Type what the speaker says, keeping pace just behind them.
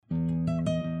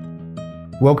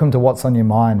Welcome to What's on Your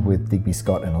Mind with Digby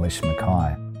Scott and Alicia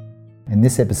Mackay. In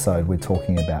this episode, we're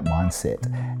talking about mindset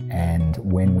and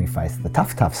when we face the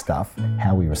tough stuff,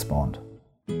 how we respond.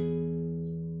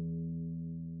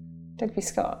 Digby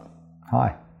Scott.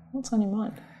 Hi. What's on your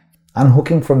mind?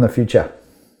 Unhooking from the future.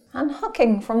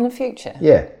 Unhooking from the future?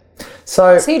 Yeah.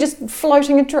 So you're just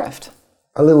floating adrift?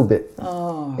 A little bit.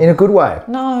 Oh. In a good way.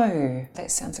 No. That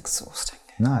sounds exhausting.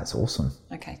 No, it's awesome.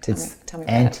 Okay, tell me about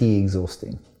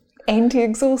anti-exhausting.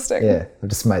 Anti-exhausting? Yeah, I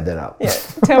just made that up. Yeah,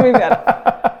 tell me about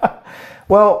it.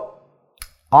 Well,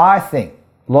 I think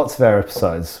lots of our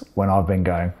episodes when I've been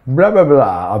going blah, blah,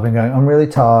 blah, I've been going, I'm really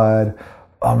tired.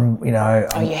 I'm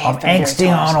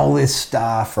angsting on all this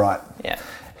stuff, right? Yeah.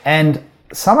 And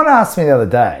someone asked me the other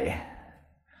day,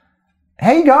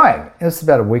 how are you going? It was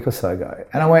about a week or so ago.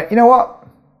 And I went, you know what?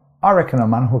 I reckon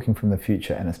I'm unhooking from the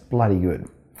future and it's bloody good.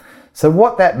 So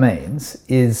what that means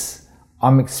is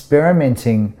I'm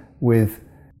experimenting with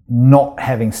not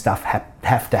having stuff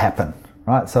have to happen,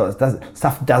 right? So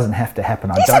stuff doesn't have to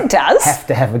happen. Yes, it does. Have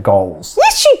to have goals.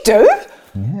 Yes, you do.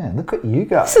 Yeah, look at you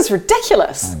guys. This is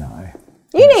ridiculous. I know.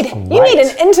 You need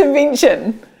an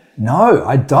intervention. No,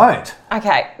 I don't.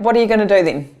 Okay, what are you going to do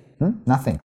then?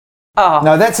 Nothing. Oh.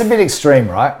 No, that's a bit extreme,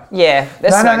 right? Yeah.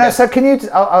 That's No. So can you,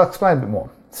 I'll explain a bit more.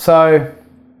 So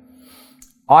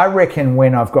I reckon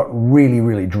when I've got really,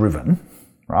 really driven,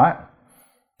 right,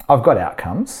 I've got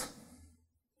outcomes.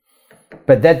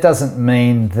 But that doesn't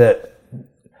mean that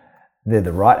they're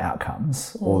the right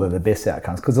outcomes or they're the best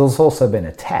outcomes, because there's also been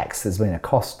a tax, there's been a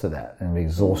cost to that, and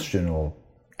exhaustion or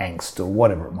angst or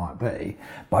whatever it might be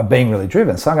by being really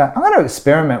driven. So I'm going to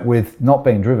experiment with not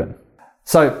being driven.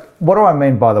 So what do I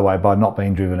mean, by the way, by not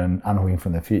being driven and unhooking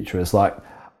from the future is like,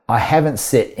 I haven't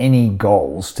set any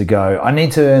goals to go, I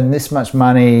need to earn this much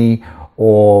money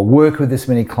or work with this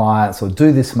many clients or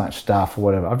do this much stuff or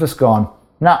whatever. I've just gone,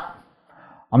 nah,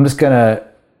 I'm just going to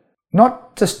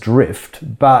not just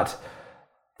drift, but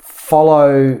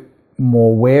follow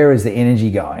more where is the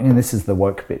energy going, and this is the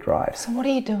woke bit, right? So what do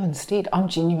you do instead? I'm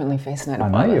genuinely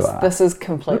fascinated by this. You are. This is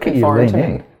completely Look at you foreign to me.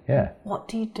 in. Yeah. What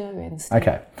do you do instead?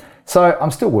 Okay. So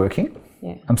I'm still working.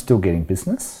 Yeah. I'm still getting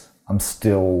business. I'm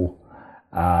still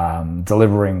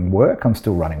delivering work. I'm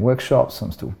still running workshops.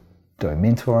 I'm still doing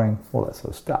mentoring, all that sort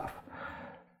of stuff.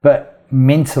 But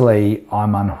mentally,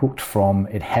 I'm unhooked from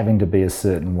it having to be a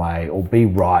certain way or be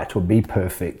right or be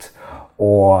perfect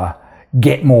or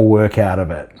get more work out of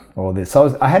it or this.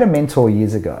 So I had a mentor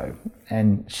years ago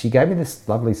and she gave me this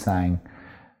lovely saying,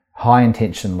 high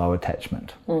intention, low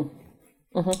attachment. We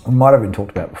might have been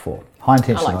talked about before. High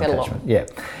intention, low attachment. Yeah.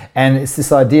 And it's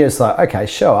this idea, it's like, okay,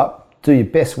 show up, do your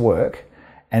best work,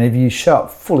 and if you show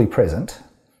up fully present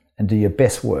and do your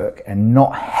best work and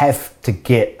not have to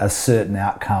get a certain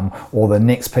outcome or the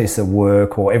next piece of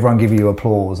work or everyone give you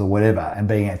applause or whatever and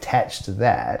being attached to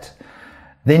that,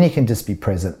 then you can just be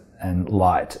present and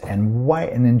light and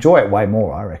wait and enjoy it way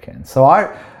more, I reckon. So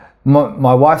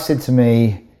my wife said to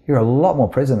me, you're a lot more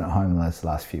present at home those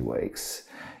last few weeks.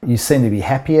 You seem to be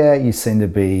happier, you seem to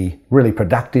be really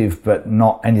productive,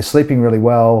 and you're sleeping really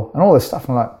well and all this stuff.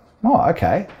 And I'm like, oh,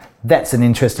 okay. That's an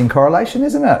interesting correlation,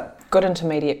 isn't it? Good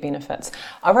intermediate benefits.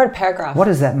 I wrote a paragraph. What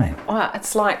does that mean?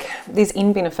 It's like there's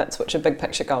end benefits, which are big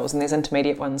picture goals, and there's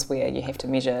intermediate ones where you have to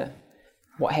measure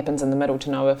what happens in the middle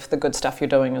to know if the good stuff you're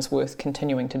doing is worth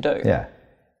continuing to do. Yeah.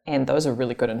 And those are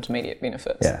really good intermediate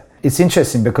benefits. Yeah. It's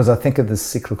interesting because I think of this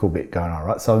cyclical bit going on,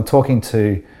 right? So I'm talking to, I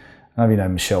don't know if you know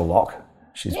Michelle Locke.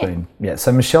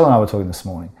 So Michelle and I were talking this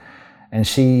morning, and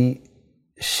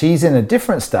she's in a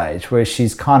different stage where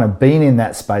she's kind of been in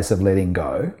that space of letting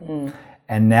go.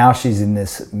 And now she's in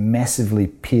this massively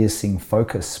piercing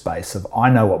focus space of, I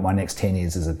know what my next 10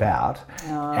 years is about.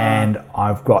 And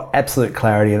I've got absolute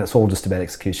clarity and it's all just about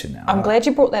execution now. I'm glad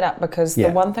you brought that up because the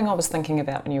one thing I was thinking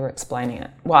about when you were explaining it,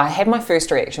 I had my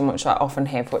first reaction, which I often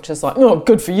have, which is like, oh,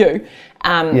 good for you.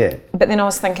 But then I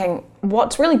was thinking,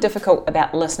 what's really difficult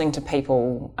about listening to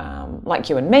people like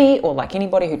you and me or like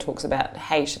anybody who talks about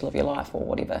how you should live your life or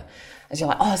whatever, is you're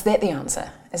like, oh, is that the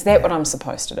answer? Is that what I'm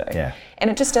supposed to do? Yeah. And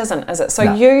it just isn't, is it?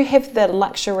 So you have the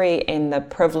luxury and the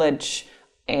privilege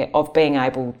of being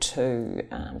able to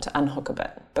unhook a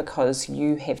bit because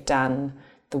you have done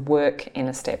the work and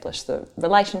established the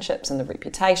relationships and the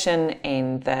reputation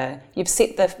and you've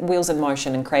set the wheels in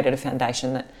motion and created a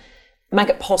foundation that make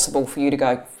it possible for you to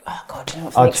go, oh God, you know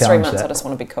what, for the next 3 months I just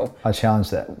want to be cool. I challenge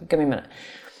that. Give me a minute.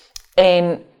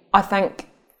 And I think,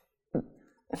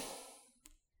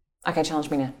 okay, challenge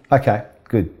me now. Okay,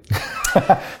 good.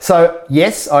 So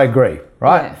yes, I agree,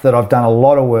 right? Yeah. That I've done a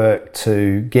lot of work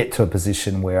to get to a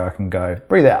position where I can go,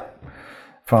 breathe out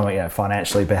from,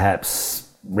 financially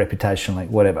perhaps, reputationally,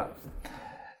 whatever.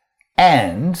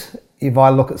 And if I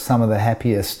look at some of the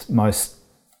happiest, most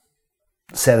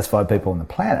satisfied people on the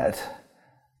planet,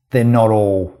 they're not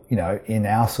all, in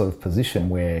our sort of position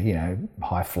where,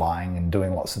 high flying and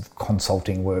doing lots of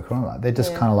consulting work or all that. They're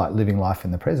just kind of like living life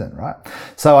in the present, right?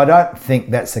 So I don't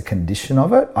think that's a condition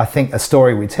of it. I think a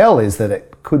story we tell is that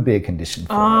it could be a condition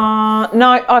for it.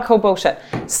 No, I call bullshit.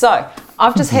 So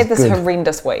I've just had this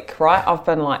horrendous week, right?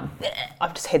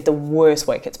 I've just had the worst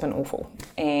week. It's been awful.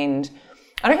 And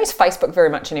I don't use Facebook very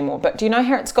much anymore, but do you know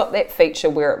how it's got that feature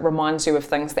where it reminds you of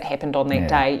things that happened on that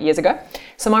day years ago?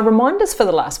 So my reminders for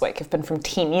the last week have been from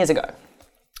 10 years ago.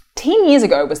 10 years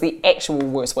ago was the actual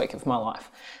worst week of my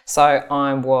life. So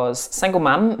I was single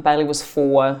mum, Bailey was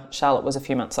 4, Charlotte was a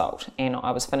few months old, and I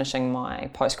was finishing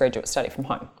my postgraduate study from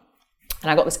home.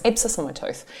 And I got this abscess in my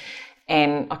tooth.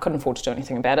 And I couldn't afford to do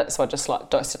anything about it, so I just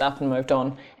dosed it up and moved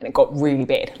on, and it got really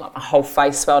bad. Like my whole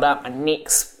face swelled up, my neck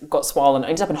got swollen. I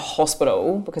ended up in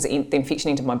hospital because the infection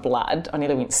entered my blood. I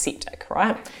nearly went septic,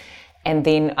 right? And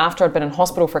then after I'd been in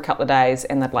hospital for a couple of days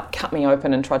and they'd cut me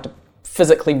open and tried to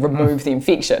physically remove the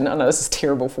infection. I know this is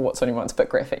terrible for what's on anyone, it's a bit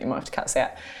graphic, you might have to cut this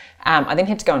out. I then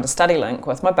had to go into StudyLink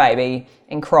with my baby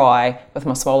and cry with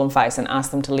my swollen face and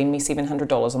ask them to lend me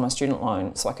 $700 on my student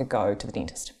loan so I could go to the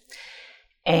dentist.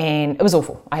 And it was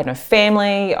awful. I had no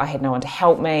family, I had no one to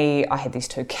help me, I had these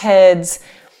 2 kids,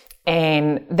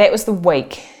 and that was the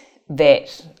week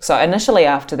so initially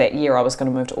after that year I was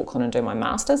going to move to Auckland and do my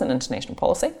Masters in International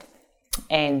Policy,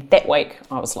 and that week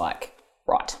I was like,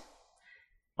 right,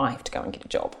 I have to go and get a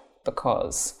job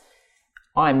because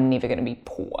I'm never going to be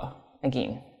poor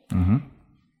again. Mm-hmm.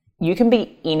 You can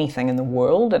be anything in the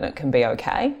world and it can be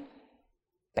okay,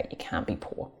 but you can't be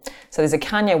poor. So there's a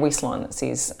Kanye West line that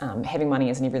says, having money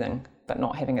isn't everything, but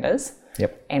not having it is.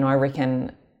 Yep. And I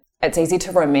reckon it's easy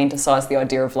to romanticize the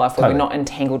idea of life where we're not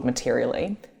entangled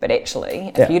materially, but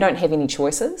actually, if you don't have any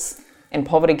choices, and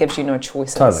poverty gives you no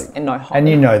choices and no hope. And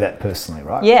you know that personally,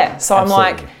 right? Yeah. So Absolutely.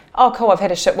 I'm like, oh, cool, I've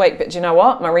had a shit week, but do you know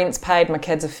what? My rent's paid, my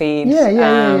kids are fed.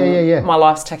 Yeah. My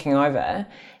life's ticking over.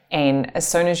 And as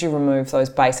soon as you remove those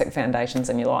basic foundations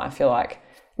in your life, you're like,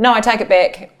 no, I take it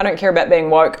back. I don't care about being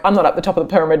woke. I'm not up the top of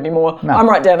the pyramid anymore. No. I'm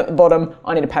right down at the bottom.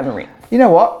 I need to pay my rent. You know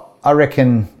what? I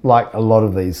reckon, like a lot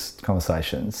of these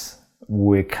conversations,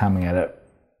 we're coming at it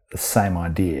the same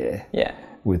idea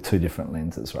with 2 different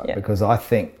lenses, right? Yeah. Because I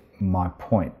think my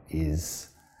point is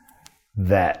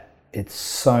that it's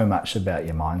so much about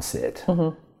your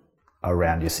mindset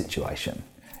around your situation.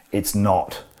 It's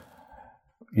not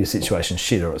your situation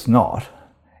shit or it's not.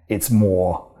 It's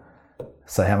more,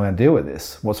 so how am I going to deal with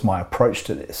this? What's my approach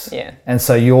to this? Yeah. And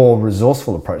so your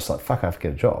resourceful approach is like, fuck, I have to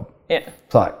get a job. Yeah.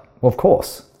 It's like, well, of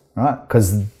course, right?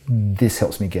 Because this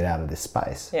helps me get out of this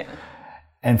space. Yeah.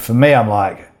 And for me, I'm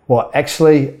like, well,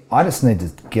 actually, I just need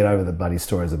to get over the bloody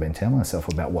stories I've been telling myself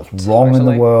about what's wrong in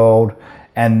the world.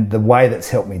 And the way that's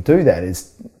helped me do that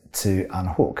is to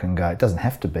unhook and go, it doesn't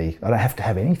have to be, I don't have to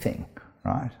have anything,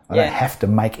 right? I don't have to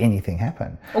make anything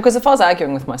happen. Well, because if I was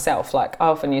arguing with myself, I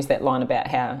often use that line about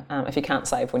how if you can't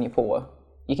save when you're poor,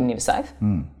 you can never save.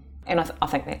 Mm. And I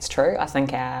think that's true. I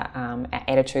think our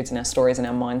attitudes and our stories and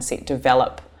our mindset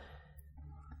develop,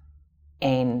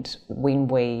 and when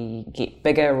we get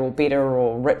bigger or better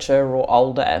or richer or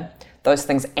older, those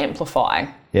things amplify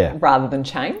rather than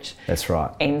change. That's right.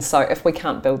 And so if we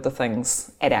can't build the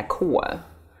things at our core,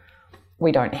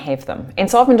 we don't have them.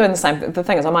 And so I've been doing the same. The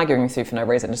thing is, I'm arguing with you for no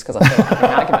reason, just because I feel like I'm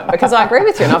having an argument, because I agree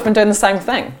with you, and I've been doing the same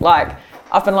thing.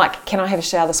 I've been like, can I have a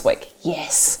shower this week?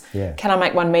 Yes. Yeah. Can I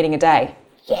make 1 meeting a day?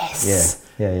 Yes.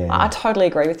 Yeah. I totally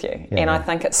agree with you. Yeah, and I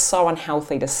think it's so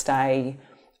unhealthy to stay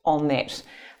on that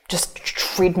just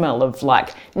treadmill of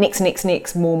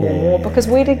next, more, because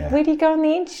where do you go in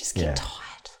the end? You just get tired.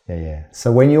 Yeah.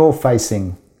 So when you're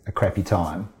facing a crappy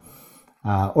time,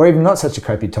 or even not such a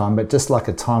crappy time, but just like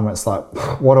a time where it's like,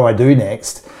 what do I do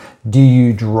next? Do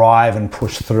you drive and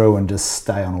push through and just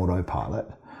stay on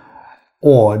autopilot?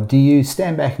 Or do you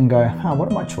stand back and go, what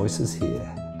are my choices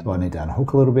here? Do I need to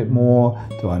unhook a little bit more?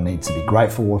 Do I need to be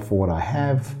grateful for what I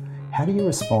have? How do you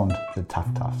respond to the tough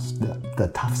stuff? The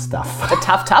tough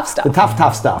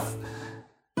stuff.